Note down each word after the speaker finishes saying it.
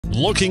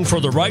Looking for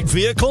the right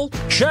vehicle?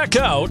 Check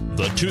out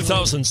the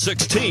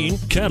 2016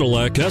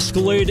 Cadillac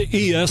Escalade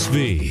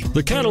ESV.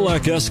 The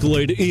Cadillac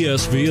Escalade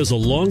ESV is a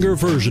longer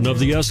version of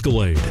the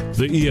Escalade.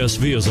 The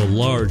ESV is a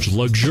large,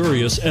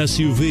 luxurious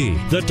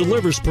SUV that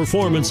delivers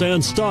performance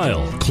and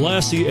style.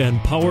 Classy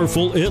and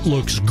powerful, it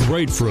looks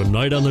great for a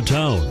night on the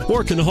town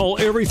or can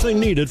haul everything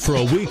needed for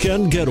a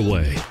weekend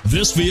getaway.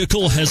 This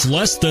vehicle has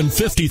less than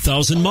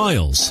 50,000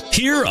 miles.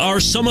 Here are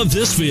some of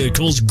this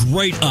vehicle's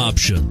great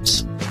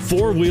options: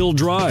 four-wheel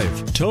drive,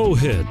 tow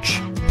hitch,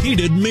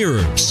 heated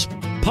mirrors,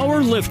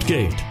 power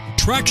liftgate,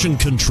 traction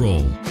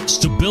control,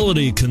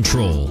 stability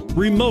control,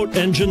 remote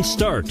engine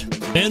start,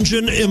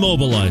 engine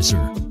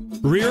immobilizer,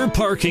 rear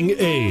parking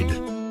aid.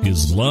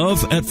 Is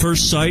love at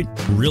first sight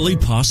really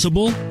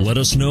possible? Let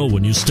us know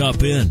when you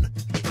stop in.